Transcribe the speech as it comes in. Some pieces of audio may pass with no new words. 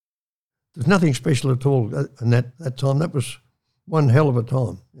there's nothing special at all in that time. That was one hell of a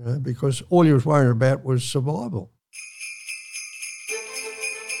time, because all you was worrying about was survival.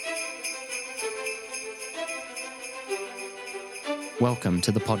 Welcome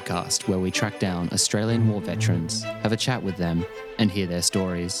to the podcast where we track down Australian war veterans, have a chat with them, and hear their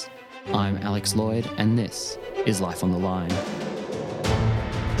stories. I'm Alex Lloyd, and this is Life on the Line.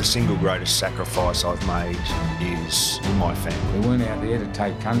 The single greatest sacrifice I've made is my family. We weren't out there to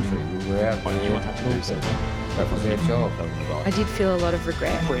take country. We were out there to do something. That was our job. I did feel a lot of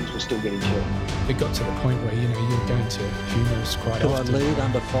regret. Friends were still getting killed. It got to the point where, you were going to funerals quite often. Do I lead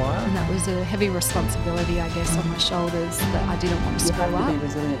under fire? And that was a heavy responsibility, I guess, on my shoulders that I didn't want to screw up. You have to be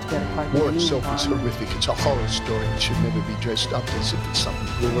resilient to be able to cope. War itself is horrific. It's a horror story. It should never be dressed up as if it's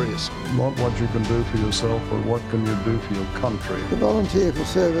something glorious. Not what you can do for yourself, but what can you do for your country. The volunteer for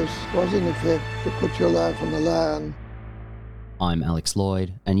service was in effect to put your life on the line. I'm Alex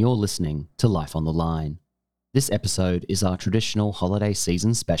Lloyd, and you're listening to Life on the Line. This episode is our traditional holiday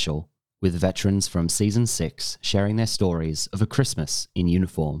season special, with veterans from Season 6 sharing their stories of a Christmas in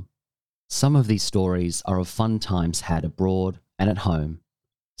uniform. Some of these stories are of fun times had abroad and at home.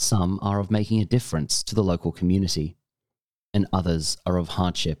 Some are of making a difference to the local community. And others are of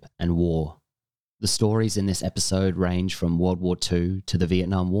hardship and war. The stories in this episode range from World War II to the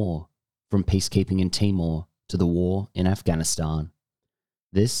Vietnam War, from peacekeeping in Timor to the war in Afghanistan.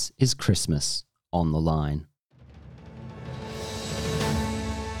 This is Christmas on the Line.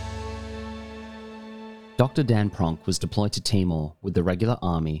 Dr. Dan Pronk was deployed to Timor with the regular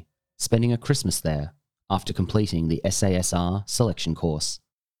army, spending a Christmas there after completing the SASR selection course.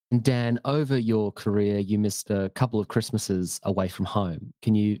 And Dan, over your career, you missed a couple of Christmases away from home.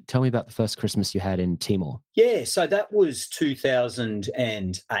 Can you tell me about the first Christmas you had in Timor? Yeah, so that was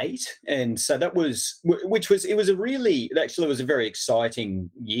 2008. And so that was, it was a very exciting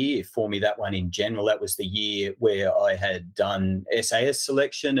year for me, that one in general. That was the year where I had done SAS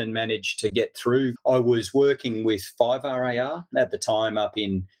selection and managed to get through. I was working with 5RAR at the time up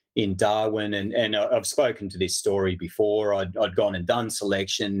in Darwin, and I've spoken to this story before. I'd gone and done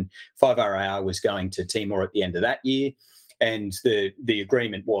selection. 5RAR was going to Timor at the end of that year, and the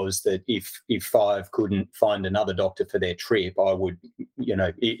agreement was that if 5 couldn't find another doctor for their trip, I would,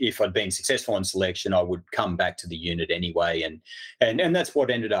 if I'd been successful in selection, I would come back to the unit anyway, and that's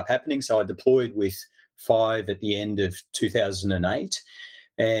what ended up happening. So I deployed with 5 at the end of 2008.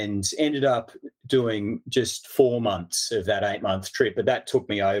 And ended up doing just 4 months of that 8-month trip. But that took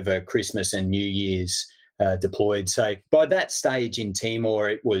me over Christmas and New Year's deployed. So by that stage in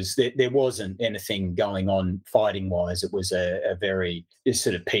Timor, there wasn't anything going on fighting-wise. It was a very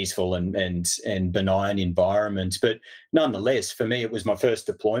sort of peaceful and benign environment. But nonetheless, for me, it was my first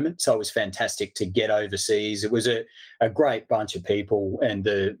deployment. So it was fantastic to get overseas. It was a great bunch of people. And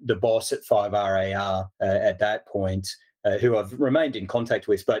the boss at 5RAR at that point, who I've remained in contact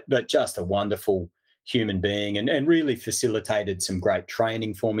with, but just a wonderful human being, and really facilitated some great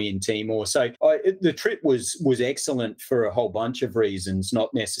training for me in Timor. So the trip was excellent for a whole bunch of reasons,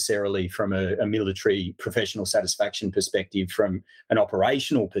 not necessarily from a military professional satisfaction perspective, from an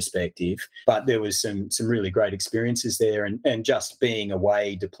operational perspective, but there was some really great experiences there. And just being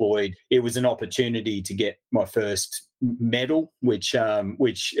away deployed, it was an opportunity to get my first medal, which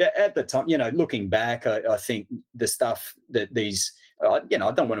at the time, looking back, I think the stuff that these, I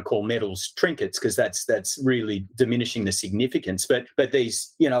don't want to call medals trinkets because that's really diminishing the significance. But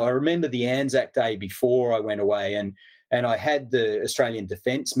these, I remember the Anzac Day before I went away, and I had the Australian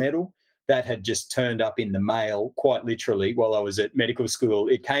Defence Medal that had just turned up in the mail, quite literally, while I was at medical school.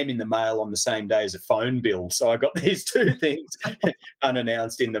 It came in the mail on the same day as a phone bill. So I got these two things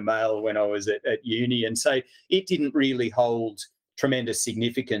unannounced in the mail when I was at uni. And so it didn't really hold tremendous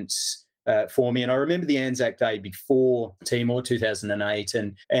significance for me. And I remember the Anzac Day before Timor, 2008,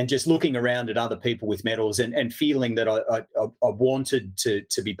 and just looking around at other people with medals and feeling that I wanted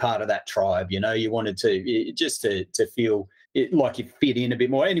to be part of that tribe. You wanted to feel like you fit in a bit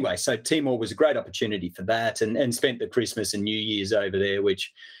more. Anyway, so Timor was a great opportunity for that, and spent the Christmas and New Year's over there,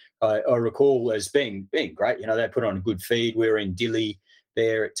 which I recall as being great. They put on a good feed. We were in Dili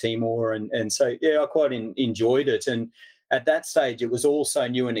there at Timor, and so, yeah, I quite enjoyed it. And at that stage, it was also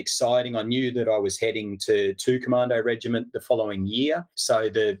new and exciting. I knew that I was heading to 2 Commando Regiment the following year. So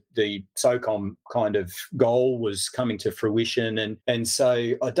the SOCOM kind of goal was coming to fruition. And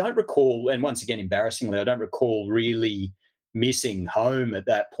so I don't recall, and once again, embarrassingly, I don't recall really missing home at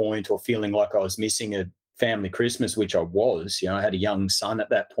that point, or feeling like I was missing family Christmas, which I was. You know, I had a young son at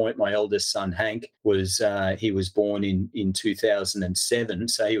that point. My eldest son, Hank, was born in 2007,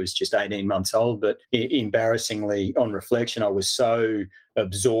 so he was just 18 months old. But embarrassingly, on reflection, I was so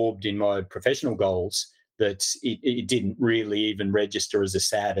absorbed in my professional goals that it didn't really even register as a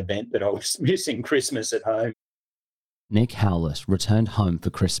sad event that I was missing Christmas at home. Nick Howlett returned home for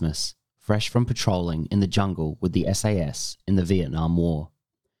Christmas, fresh from patrolling in the jungle with the SAS in the Vietnam War.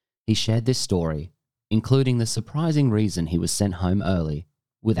 He shared this story, including the surprising reason he was sent home early,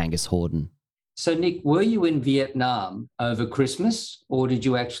 with Angus Horden. So, Nick, were you in Vietnam over Christmas, or did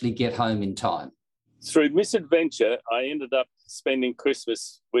you actually get home in time? Through misadventure, I ended up spending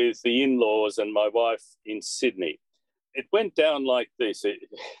Christmas with the in-laws and my wife in Sydney. It went down like this.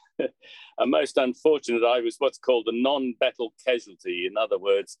 A most unfortunate, I was what's called a non-battle casualty. In other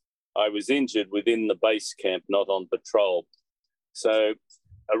words, I was injured within the base camp, not on patrol. So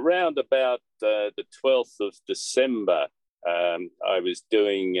around about the 12th of December, I was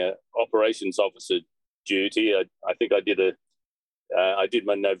doing operations officer duty. I think I did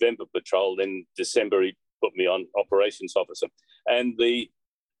my November patrol. Then December, he put me on operations officer. And the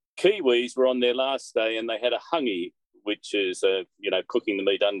Kiwis were on their last day, and they had a hungy, which is, cooking the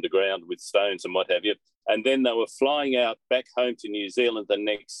meat underground with stones and what have you. And then they were flying out back home to New Zealand the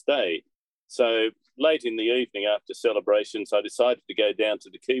next day. So late in the evening after celebrations, I decided to go down to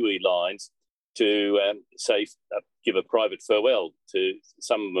the Kiwi lines to give a private farewell to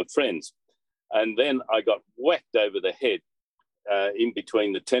some of my friends. And then I got whacked over the head in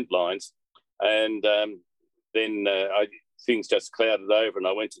between the tent lines. And then things just clouded over, and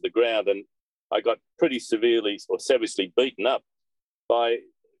I went to the ground, and I got pretty severely or savagely beaten up by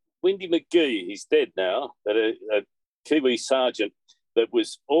Windy McGee. He's dead now, but a Kiwi sergeant that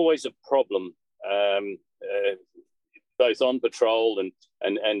was always a problem, both on patrol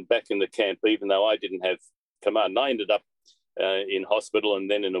and back in the camp, even though I didn't have command. And I ended up in hospital and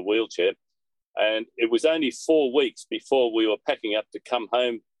then in a wheelchair. And it was only 4 weeks before we were packing up to come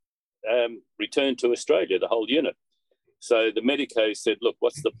home, return to Australia, the whole unit. So the medico said, look,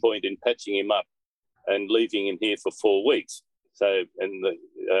 what's the point in patching him up and leaving him here for 4 weeks? So, and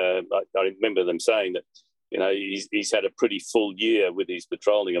I remember them saying that, you know, he's had a pretty full year with his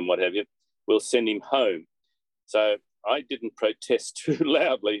patrolling and what have you. We'll send him home. So I didn't protest too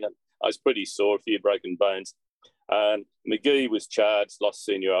loudly. I was pretty sore, a few broken bones. McGee was charged, lost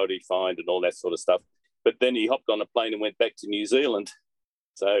seniority, fined and all that sort of stuff. But then he hopped on a plane and went back to New Zealand.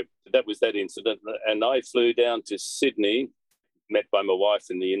 So that was that incident. And I flew down to Sydney, met by my wife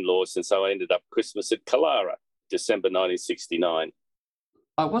and the in-laws. And so I ended up Christmas at Kalara, December 1969.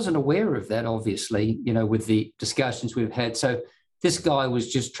 I wasn't aware of that, obviously, you know, with the discussions we've had. So this guy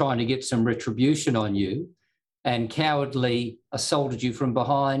was just trying to get some retribution on you and cowardly assaulted you from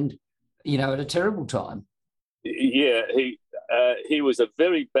behind, you know, at a terrible time. Yeah, he was a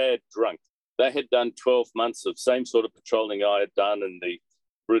very bad drunk. They had done 12 months of same sort of patrolling I had done, and the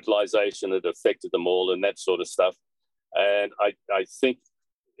brutalisation had affected them all and that sort of stuff. And I think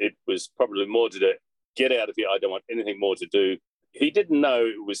it was probably more to get out of here. I don't want anything more to do. He didn't know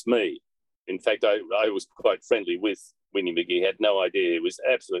it was me. In fact, I was quite friendly with Winnie McGee. He had no idea. He was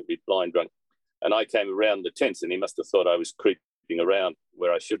absolutely blind drunk. And I came around the tents and he must have thought I was creeping around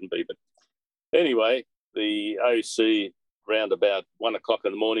where I shouldn't be. But anyway, the OC round about 1 o'clock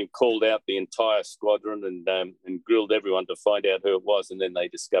in the morning called out the entire squadron and grilled everyone to find out who it was. And then they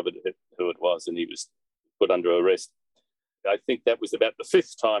discovered who it was, and he was put under arrest. I think that was about the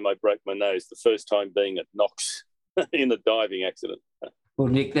 5th time I broke my nose, the first time being at Knox in a diving accident. Well,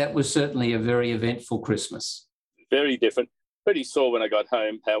 Nick, that was certainly a very eventful Christmas. Very different. Pretty sore when I got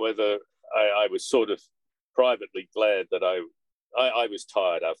home. However, I was sort of privately glad that I was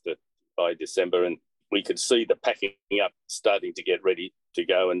tired by December, and we could see the packing up starting to get ready to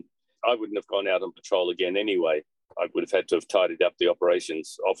go. And I wouldn't have gone out on patrol again anyway. I would have had to have tidied up the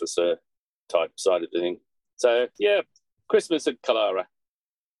operations officer type side of the thing. So, yeah, Christmas at Kalara.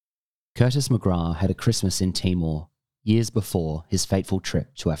 Curtis McGrath had a Christmas in Timor years before his fateful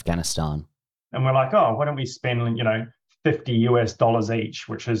trip to Afghanistan. And we're like, oh, why don't we spend, $50 each,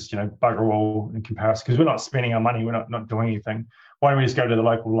 which is, bugger all in comparison, because we're not spending our money, we're not doing anything. Why don't we just go to the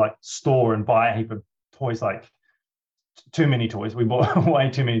local store and buy a heap of toys, like too many toys. We bought way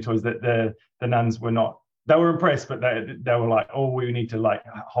too many toys that the nuns were not, they were impressed, but they were like, oh, we need to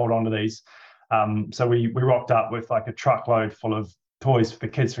hold on to these. So we rocked up with a truckload full of toys for the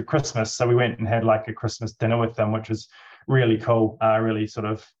kids for Christmas. So we went and had a Christmas dinner with them, which was really cool, really sort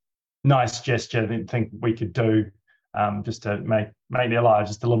of nice gesture that I think we could do just to make their lives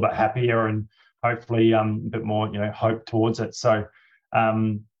just a little bit happier and hopefully a bit more, hope towards it. So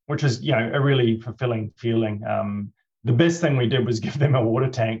when which is, a really fulfilling feeling. The best thing we did was give them a water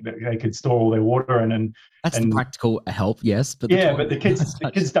tank that they could store all their water in, and that's the practical help, yes. But the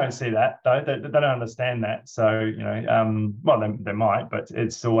kids don't see that though. They don't understand that. So well, they might, but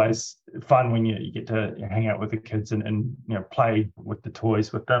it's always fun when you get to hang out with the kids and play with the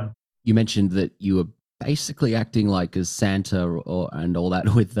toys with them. You mentioned that you were basically acting like as Santa and all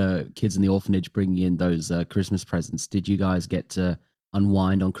that with the kids in the orphanage, bringing in those Christmas presents. Did you guys get to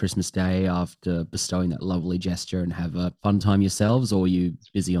unwind on Christmas Day after bestowing that lovely gesture and have a fun time yourselves, or were you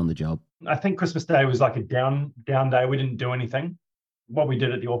busy on the job? I think Christmas Day was like a down day. We didn't do anything. What we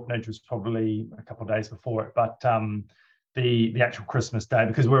did at the orphanage was probably a couple of days before it, but the actual Christmas Day,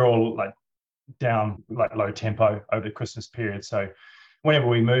 because we're all like down, like low tempo over the Christmas period. So whenever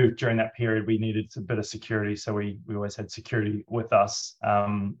we moved during that period, we needed a bit of security. So we always had security with us,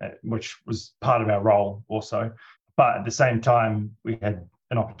 which was part of our role also. But at the same time, we had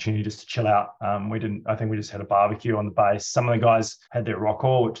an opportunity just to chill out. I think we just had a barbecue on the base. Some of the guys had their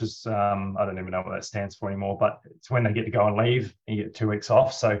rock-all, which is, I don't even know what that stands for anymore, but it's when they get to go and leave and you get 2 weeks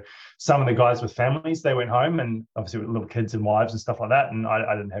off. So some of the guys with families, they went home, and obviously with little kids and wives and stuff like that. And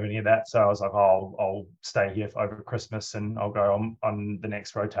I didn't have any of that. So I was like, I'll stay here over Christmas and I'll go on the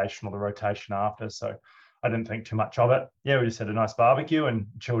next rotation or the rotation after. So I didn't think too much of it. Yeah, we just had a nice barbecue and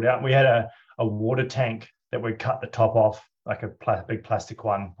chilled out. We had a water tank that we cut the top off, like a big plastic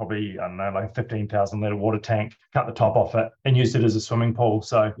one, probably, I don't know, like a 15,000 litre water tank, cut the top off it and used it as a swimming pool.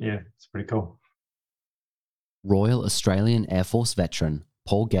 So yeah, it's pretty cool. Royal Australian Air Force veteran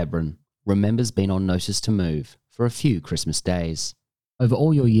Paul Gebron remembers being on notice to move for a few Christmas days. Over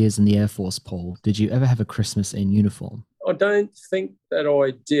all your years in the Air Force, Paul, did you ever have a Christmas in uniform? I don't think that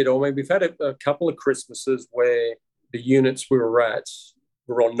I did. I mean, we've had a couple of Christmases where the units we were at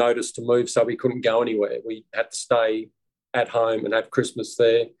were on notice to move, so we couldn't go anywhere. We had to stay at home and have Christmas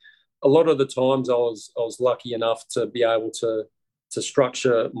there. A lot of the times I was lucky enough to be able to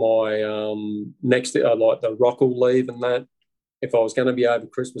structure my next, like the rock-all leave and that, if I was going to be over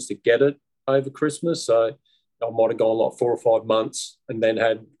Christmas, to get it over Christmas. So I might have gone like 4 or 5 months and then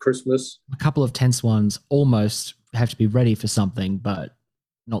had Christmas. A couple of tense ones almost have to be ready for something, but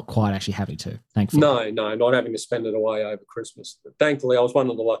not quite actually having to, thankfully. No, not having to spend it away over Christmas. But thankfully, I was one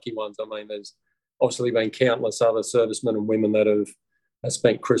of the lucky ones. I mean, there's obviously been countless other servicemen and women that have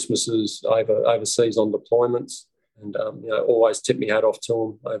spent Christmases overseas on deployments, and always tip my hat off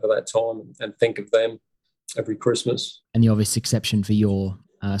to them over that time and think of them every Christmas. And the obvious exception for your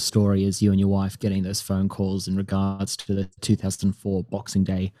story is you and your wife getting those phone calls in regards to the 2004 Boxing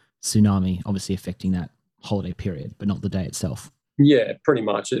Day tsunami, obviously affecting that holiday period, but not the day itself. Yeah, pretty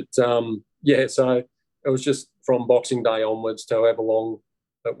much. So it was just from Boxing Day onwards to however long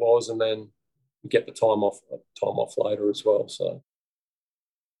it was, and then you get the time off later as well. So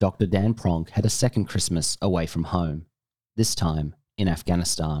Dr. Dan Pronk had a second Christmas away from home, this time in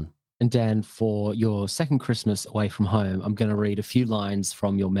Afghanistan. And Dan, for your second Christmas away from home, I'm going to read a few lines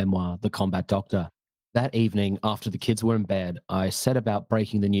from your memoir, The Combat Doctor. That evening, after the kids were in bed, I set about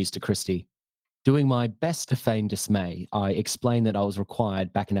breaking the news to Christy. Doing my best to feign dismay, I explained that I was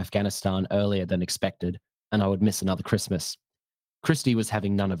required back in Afghanistan earlier than expected, and I would miss another Christmas. Christy was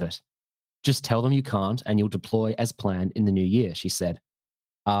having none of it. Just tell them you can't, and you'll deploy as planned in the new year, she said.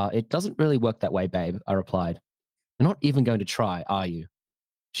 It doesn't really work that way, babe, I replied. You're not even going to try, are you?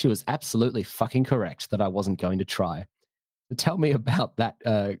 She was absolutely fucking correct that I wasn't going to try. Tell me about that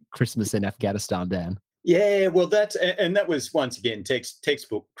Christmas in Afghanistan, Dan. Yeah, well, that was once again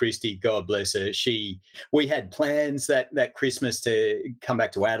textbook Christy, God bless her. We had plans that Christmas to come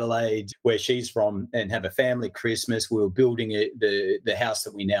back to Adelaide, where she's from, and have a family Christmas. We were building it. The house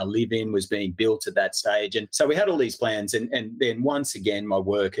that we now live in was being built at that stage, and so we had all these plans. And then once again, my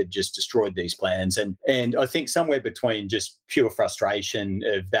work had just destroyed these plans. And I think somewhere between just pure frustration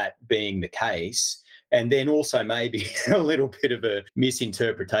of that being the case, and then also maybe a little bit of a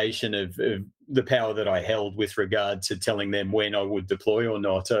misinterpretation of the power that I held with regard to telling them when I would deploy or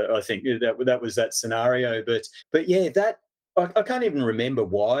not. I think that was that scenario. But yeah, that I can't even remember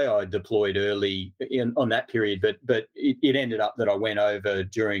why I deployed early on that period. But it ended up that I went over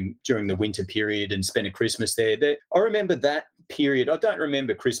during the winter period and spent a Christmas there. I remember that period. I don't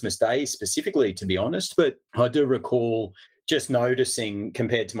remember Christmas Day specifically, to be honest, but I do recall just noticing,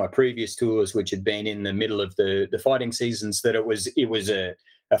 compared to my previous tours, which had been in the middle of the fighting seasons, that it was a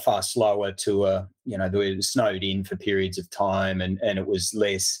far slower tour. It snowed in for periods of time, and it was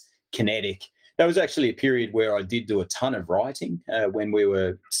less kinetic. That was actually a period where I did do a ton of writing when we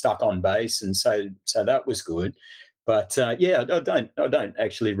were stuck on base, and so that was good. But I don't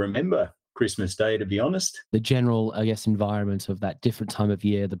actually remember Christmas Day, to be honest. The general, I guess, environment of that different time of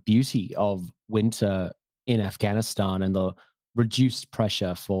year, the beauty of winter in Afghanistan and the reduced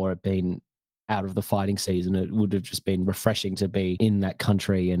pressure for it being out of the fighting season, it would have just been refreshing to be in that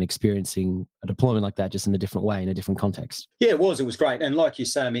country and experiencing a deployment like that just in a different way, in a different context. Yeah, it was great. And like you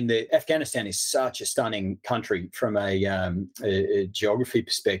say, I mean, Afghanistan is such a stunning country from a geography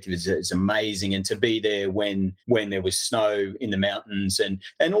perspective. It's amazing. And to be there when there was snow in the mountains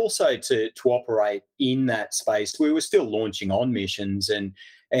and also to operate in that space, we were still launching on missions and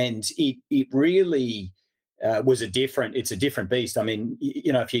it really it's a different beast. I mean,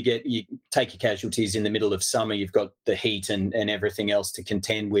 if you take your casualties in the middle of summer, you've got the heat and everything else to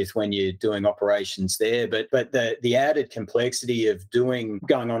contend with when you're doing operations there. But the added complexity of going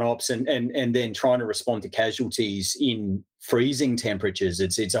on ops and then trying to respond to casualties in freezing temperatures,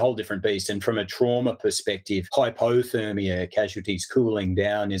 it's a whole different beast. And from a trauma perspective, hypothermia, casualties cooling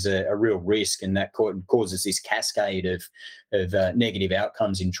down is a real risk, and that causes this cascade of negative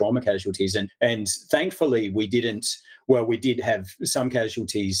outcomes in trauma casualties. And thankfully, we did have some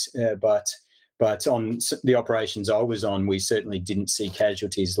casualties, but on the operations I was on, we certainly didn't see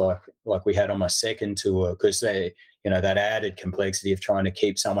casualties like we had on my second tour, because that added complexity of trying to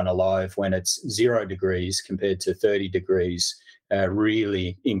keep someone alive when it's 0 degrees compared to 30 degrees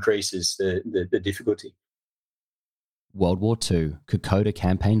really increases the difficulty. World War II Kokoda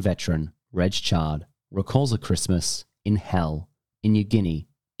campaign veteran Reg Chard recalls a Christmas in hell in New Guinea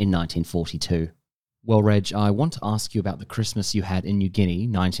in 1942. Well, Reg, I want to ask you about the Christmas you had in New Guinea,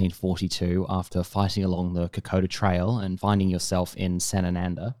 1942, after fighting along the Kokoda Trail and finding yourself in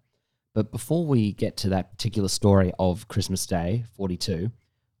Sanananda. But before we get to that particular story of Christmas Day, 42,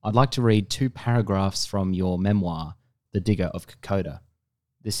 I'd like to read 2 paragraphs from your memoir, The Digger of Kokoda.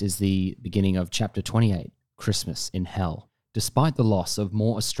 This is the beginning of chapter 28, Christmas in Hell. Despite the loss of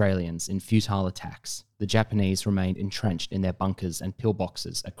more Australians in futile attacks, the Japanese remained entrenched in their bunkers and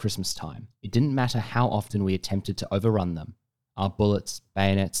pillboxes at Christmas time. It didn't matter how often we attempted to overrun them. Our bullets,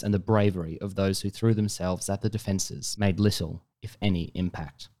 bayonets, and the bravery of those who threw themselves at the defences made little, if any,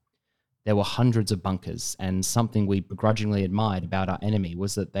 impact. There were hundreds of bunkers, and something we begrudgingly admired about our enemy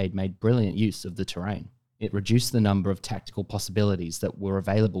was that they'd made brilliant use of the terrain. It reduced the number of tactical possibilities that were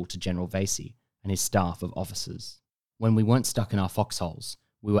available to General Vasey and his staff of officers. When we weren't stuck in our foxholes,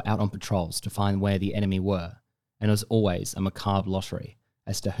 we were out on patrols to find where the enemy were, and it was always a macabre lottery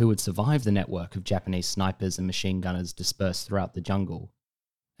as to who would survive the network of Japanese snipers and machine gunners dispersed throughout the jungle,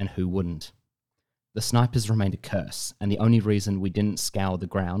 and who wouldn't. The snipers remained a curse, and the only reason we didn't scour the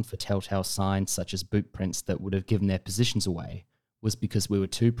ground for telltale signs such as boot prints that would have given their positions away was because we were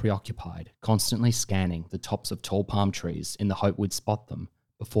too preoccupied, constantly scanning the tops of tall palm trees in the hope we'd spot them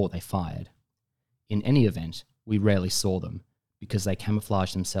before they fired. In any event, we rarely saw them, because they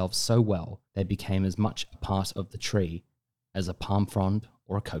camouflaged themselves so well they became as much a part of the tree as a palm frond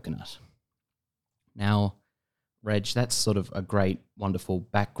or a coconut. Now, Reg, that's sort of a great, wonderful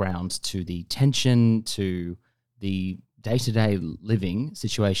background to the tension, to the day-to-day living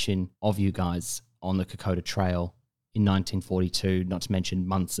situation of you guys on the Kokoda Trail in 1942, not to mention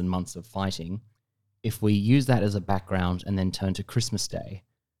months and months of fighting. If we use that as a background and then turn to Christmas Day,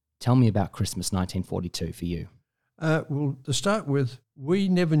 tell me about Christmas 1942 for you. Well, to start with, we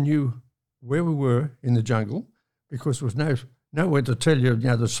never knew where we were in the jungle because there was nowhere to tell you,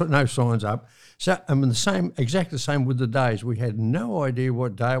 there's no signs up. So, exactly the same with the days. We had no idea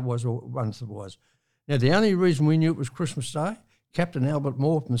what day it was or month it was. Now, the only reason we knew it was Christmas Day, Captain Albert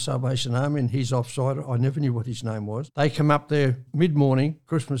Moore from the Salvation Army and his offsider, I never knew what his name was. They come up there mid-morning,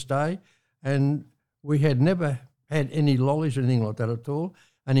 Christmas Day, and we had never had any lollies or anything like that at all.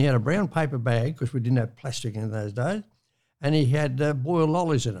 And he had a brown paper bag, because we didn't have plastic in those days, and he had boiled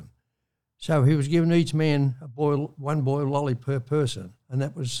lollies in them. So he was giving each man one boiled lolly per person,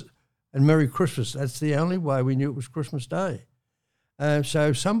 and Merry Christmas. That's the only way we knew it was Christmas Day.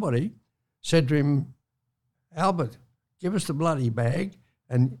 So somebody said to him, Albert, give us the bloody bag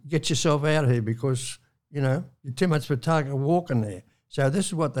and get yourself out of here because, you're too much of a target walking there. So this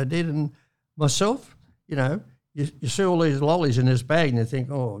is what they did. And myself, you see all these lollies in this bag and you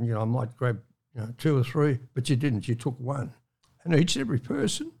think, I might grab 2 or 3, but you didn't. You took one. And each and every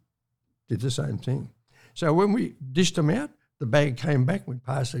person did the same thing. So when we dished them out, the bag came back. We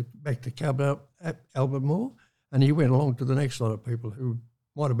passed it back to Captain Albert Moore, and he went along to the next lot of people who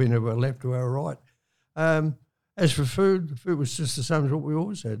might have been to our left or our right. As for food, the food was just the same as what we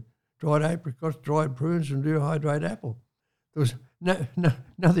always had. Dried apricots, dried prunes, and dehydrated apple. There was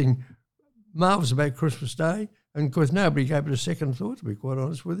nothing marvellous about Christmas Day, and of course nobody gave it a second thought, to be quite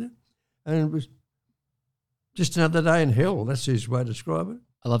honest with you. And it was just another day in hell, that's his way to describe it.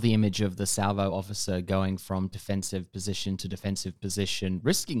 I love the image of the salvo officer going from defensive position to defensive position,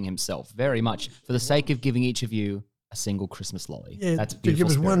 risking himself very much for the sake of giving each of you a single Christmas lolly. Yeah, that's to give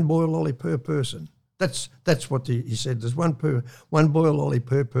us spirit. one boil lolly per person. That's what he said. There's one boil lolly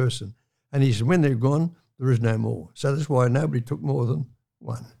per person. And he said, when they're gone, there is no more. So that's why nobody took more than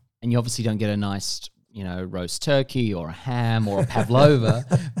one. And you obviously don't get a nice, roast turkey or a ham or a pavlova,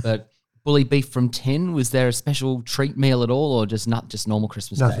 but bully beef from tin, was there a special treat meal at all, or just normal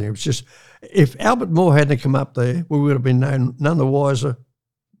Christmas Nothing. Day? It was just, if Albert Moore hadn't come up there, we would have been none the wiser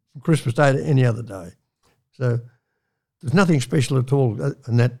from Christmas Day to any other day. So there's nothing special at all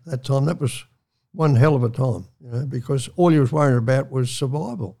in that time. That was one hell of a time, because all you was worrying about was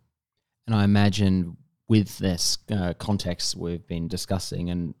survival. And I imagine with this context we've been discussing,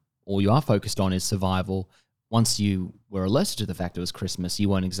 and all you are focused on is survival, once you were alerted to the fact it was Christmas, you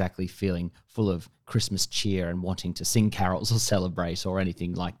weren't exactly feeling full of Christmas cheer and wanting to sing carols or celebrate or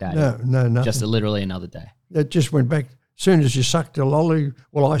anything like that. No, nothing. Just literally another day. It just went back. As soon as you sucked a lolly,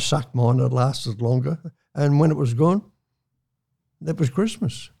 well, I sucked mine, it lasted longer. And when it was gone, that was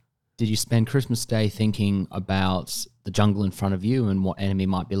Christmas. Did you spend Christmas Day thinking about the jungle in front of you and what enemy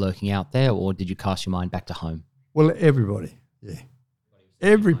might be lurking out there, or did you cast your mind back to home? Well, everybody, yeah.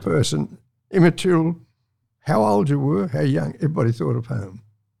 Every person, immaterial, how old you were, how young, everybody thought of home.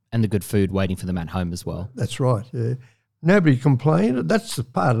 And the good food waiting for them at home as well. That's right, yeah. Nobody complained. That's the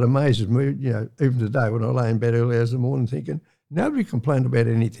part that amazes me, even today when I lay in bed early hours in the morning thinking, nobody complained about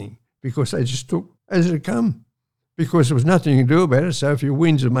anything because they just took as it come, because there was nothing you can do about it. So if your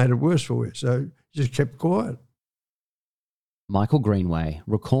winds have made it worse for you, so you just kept quiet. Michael Greenway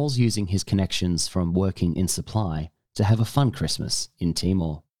recalls using his connections from working in supply to have a fun Christmas in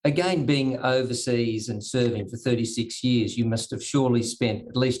Timor. Again, being overseas and serving for 36 years, you must have surely spent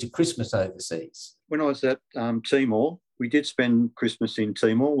at least a Christmas overseas. When I was at Timor, we did spend Christmas in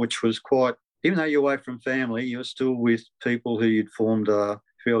Timor, which was quite, even though you're away from family, you're still with people who you'd formed a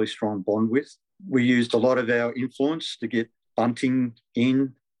fairly strong bond with. We used a lot of our influence to get bunting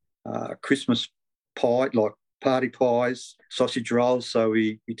in, Christmas pie, like party pies, sausage rolls. So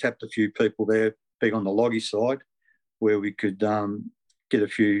we tapped a few people there, being on the loggy side, where we could get a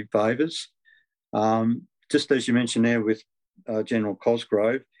few favours. Just as you mentioned there with General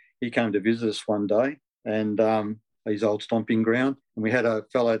Cosgrove, he came to visit us one day and his old stomping ground. And we had a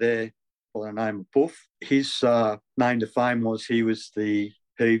fellow there by the name of Buff. His name to fame was he was the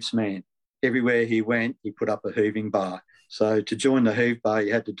heaves man. Everywhere he went, he put up a heaving bar. So to join the heave bar,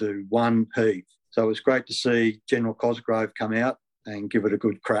 you had to do one heave. So it was great to see General Cosgrove come out and give it a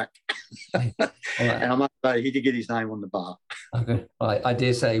good crack. And I must say, he did get his name on the bar. Okay. I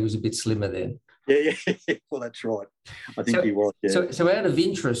dare say he was a bit slimmer then. Yeah. Well, that's right. I think he was, yeah. So out of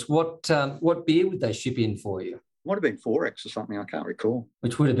interest, what beer would they ship in for you? Might have been 4X or something, I can't recall.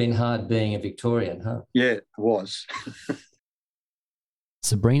 Which would have been hard being a Victorian, huh? Yeah, it was.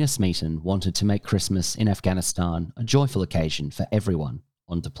 Sabrina Smeaton wanted to make Christmas in Afghanistan a joyful occasion for everyone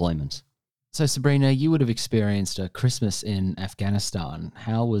on deployment. So Sabrina, you would have experienced a Christmas in Afghanistan.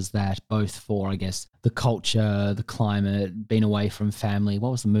 How was that, both for, I guess, the culture, the climate, being away from family?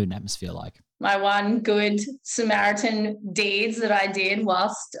 What was the mood and atmosphere like? My one good Samaritan deeds that I did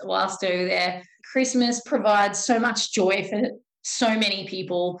whilst over there. Christmas provides so much joy for so many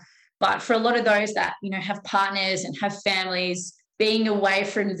people, but for a lot of those that, have partners and have families, being away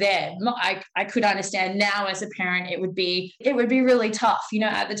from them, I could understand now as a parent, it would be really tough.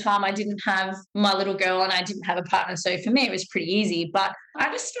 At the time I didn't have my little girl and I didn't have a partner. So for me, it was pretty easy, but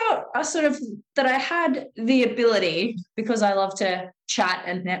I just felt that I had the ability, because I love to chat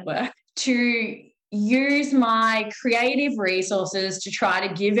and network, to use my creative resources to try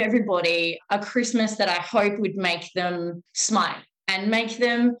to give everybody a Christmas that I hope would make them smile and make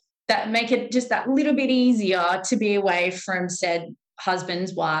it just that little bit easier to be away from said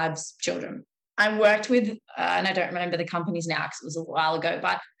husbands, wives, children. I worked with, and I don't remember the companies now because it was a while ago,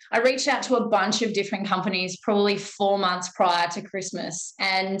 but I reached out to a bunch of different companies probably 4 months prior to Christmas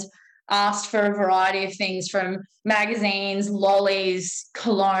and asked for a variety of things, from magazines, lollies,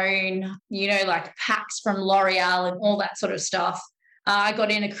 cologne, like packs from L'Oreal and all that sort of stuff. I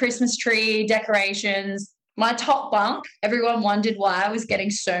got in a Christmas tree, decorations. My top bunk, everyone wondered why I was getting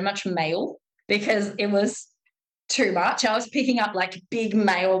so much mail, because it was too much. I was picking up like big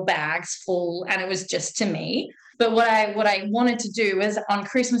mail bags full, and it was just to me. But what I wanted to do was, on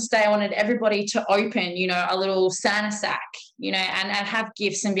Christmas Day, I wanted everybody to open, a little Santa sack, and have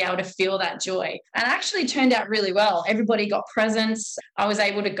gifts and be able to feel that joy. And it actually turned out really well. Everybody got presents. I was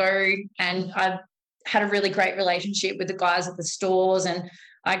able to go, and I had a really great relationship with the guys at the stores, and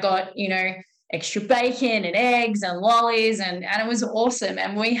I got, extra bacon and eggs and lollies, and it was awesome.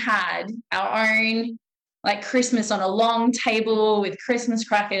 And we had our own like Christmas on a long table with Christmas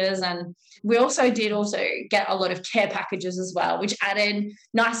crackers, and we also get a lot of care packages as well, which added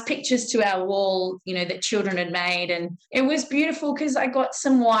nice pictures to our wall, you know, that children had made. And it was beautiful because I got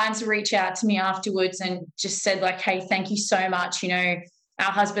some wives reach out to me afterwards and just said like, hey, thank you so much. You know,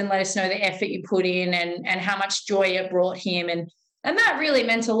 our husband let us know the effort you put in and how much joy it brought him. And that really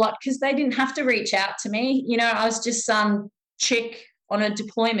meant a lot because they didn't have to reach out to me. You know, I was just some chick on a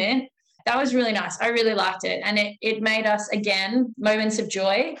deployment. That was really nice. I really liked it. And it made us, again, moments of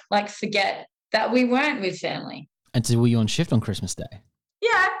joy, like forget that we weren't with family. And so were you on shift on Christmas Day?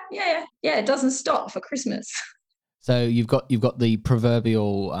 Yeah. It doesn't stop for Christmas. So you've got the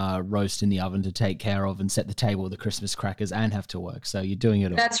proverbial roast in the oven to take care of and set the table with the Christmas crackers and have to work. So you're doing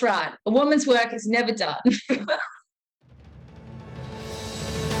it all. That's right. A woman's work is never done.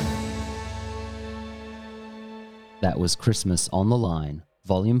 That was Christmas on the Line,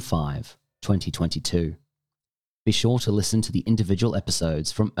 Volume 5, 2022. Be sure to listen to the individual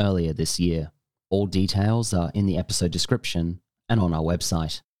episodes from earlier this year. All details are in the episode description and on our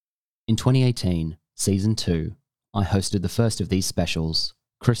website. In 2018, Season 2, I hosted the first of these specials,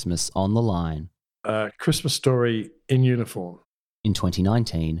 Christmas on the Line. Christmas Story in Uniform. In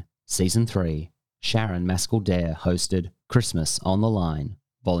 2019, Season 3, Sharon Maskell-Dare hosted Christmas on the Line,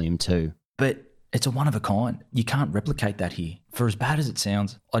 Volume 2. But it's a one of a kind. You can't replicate that here. For as bad as it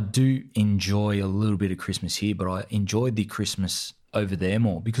sounds, I do enjoy a little bit of Christmas here, but I enjoyed the Christmas over there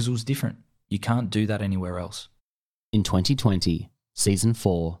more because it was different. You can't do that anywhere else. In 2020, Season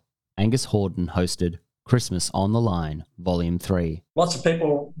 4, Angus Horden hosted Christmas on the Line, Volume 3. Lots of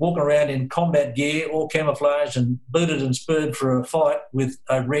people walking around in combat gear, all camouflaged and booted and spurred for a fight with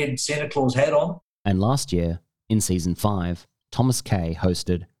a red Santa Claus hat on. And last year, in Season 5, Thomas Kay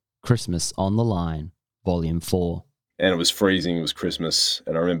hosted Christmas on the Line, Volume 4. And it was freezing, it was Christmas,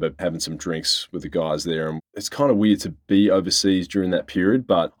 and I remember having some drinks with the guys there. And it's kind of weird to be overseas during that period,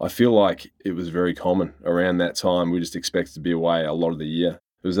 but I feel like it was very common around that time. We just expected to be away a lot of the year.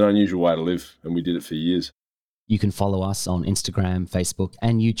 It was an unusual way to live, and we did it for years. You can follow us on Instagram, Facebook,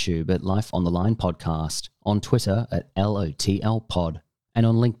 and YouTube at Life on the Line Podcast, on Twitter at LOTL Pod, and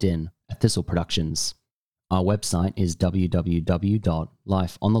on LinkedIn at Thistle Productions. Our website is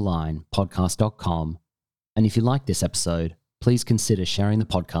www.lifeonthelinepodcast.com. And if you like this episode, please consider sharing the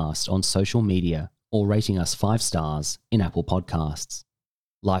podcast on social media or rating us 5 stars in Apple Podcasts.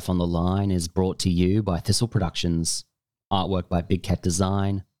 Life on the Line is brought to you by Thistle Productions. Artwork by Big Cat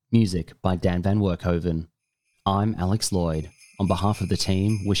Design. Music by Dan Van Werkhoven. I'm Alex Lloyd. On behalf of the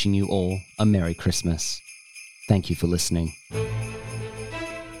team, wishing you all a Merry Christmas. Thank you for listening.